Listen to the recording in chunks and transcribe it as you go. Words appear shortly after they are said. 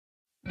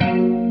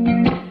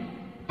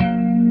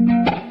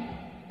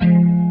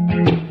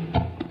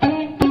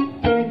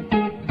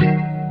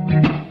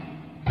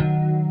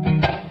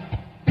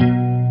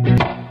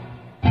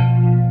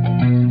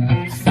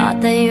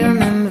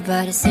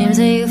it seems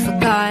that you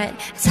forgot.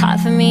 It's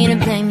hard for me to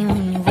blame you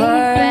when you were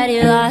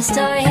already lost,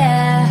 oh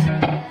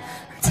yeah.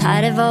 I'm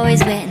tired of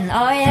always waiting,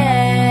 oh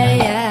yeah,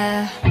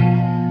 yeah.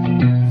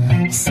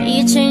 I see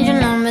you change your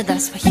number,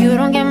 that's why you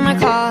don't get my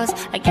calls.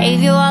 I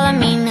gave you all of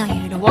me, now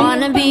you don't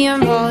wanna be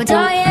involved,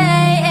 oh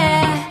yeah,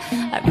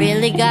 yeah. I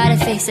really gotta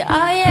face it,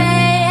 oh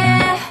yeah,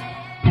 yeah.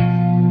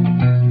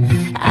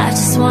 I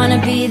just wanna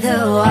be the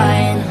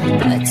one,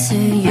 but to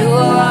you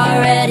are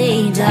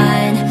already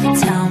done.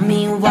 Tell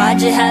me,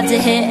 why'd you have to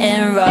hit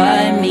and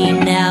run me?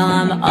 Now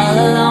I'm all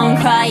alone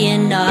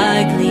crying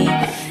ugly.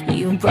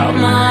 You broke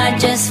my heart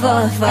just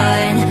for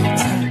fun.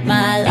 Took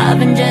my love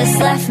and just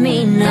left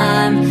me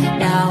numb.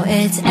 Now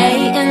it's 8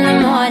 in the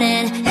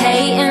morning,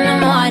 8 in the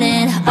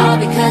morning, all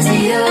because of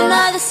you.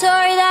 Another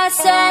story that's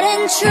sad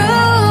and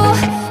true.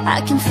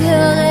 I can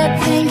feel the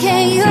pain,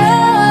 can you?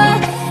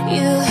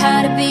 You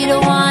had to be the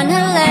one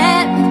to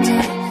let me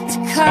down, to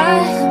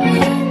cut me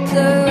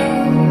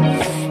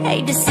through.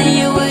 Hate to see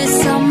you with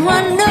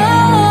someone new.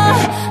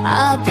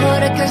 I'll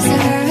put a curse to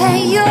her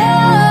and you.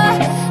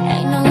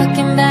 Ain't no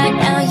looking back,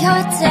 now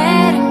you're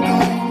dead and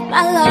gone.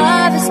 My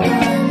love is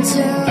gone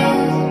too.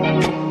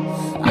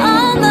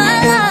 All my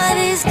love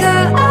is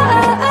gone.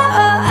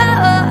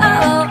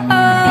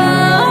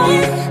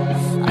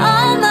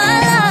 All my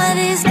love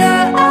is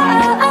gone.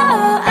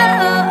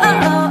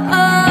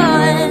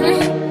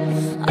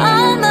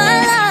 All my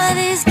love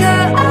is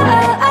gone.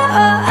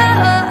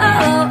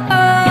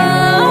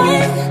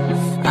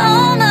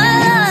 All my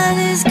love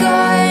is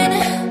gone.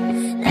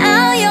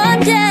 Now you're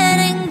dead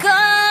and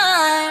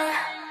gone.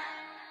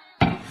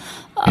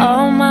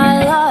 All my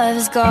love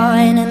is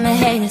gone, and the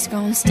hate is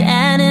gone.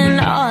 Standing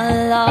all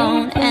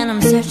alone, and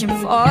I'm searching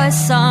for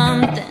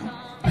something,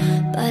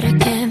 but I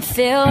can't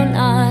feel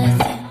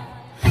nothing.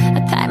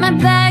 I pack my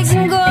bags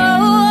and go.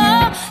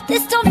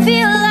 This don't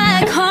feel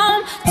like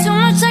home. Too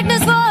much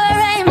darkness for a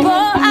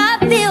rainbow. I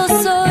feel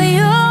so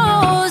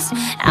used.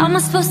 How am I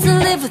supposed to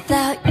live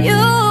without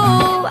you?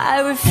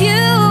 I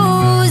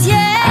refuse,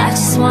 yeah. I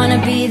just wanna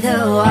be the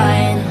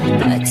one,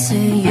 but to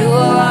you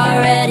are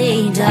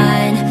already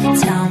done.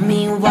 Tell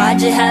me,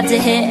 why'd you have to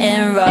hit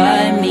and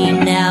run me?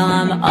 Now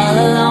I'm all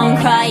alone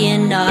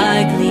crying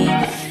ugly.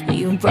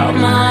 You broke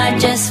my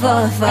heart just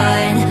for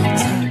fun.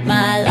 Took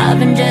my love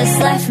and just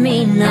left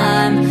me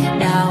numb.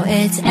 Now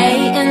it's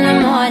 8 in the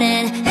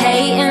morning,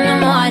 8 in the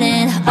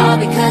morning, all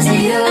because of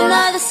you.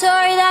 Another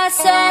story that's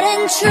sad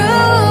and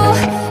true.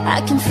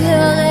 I can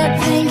feel the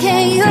pain,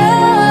 can you?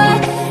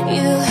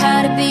 You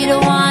had to be the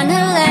one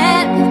to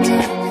let me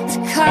down, to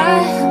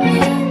cut me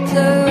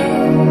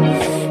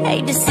through.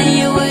 Hate to see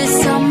you with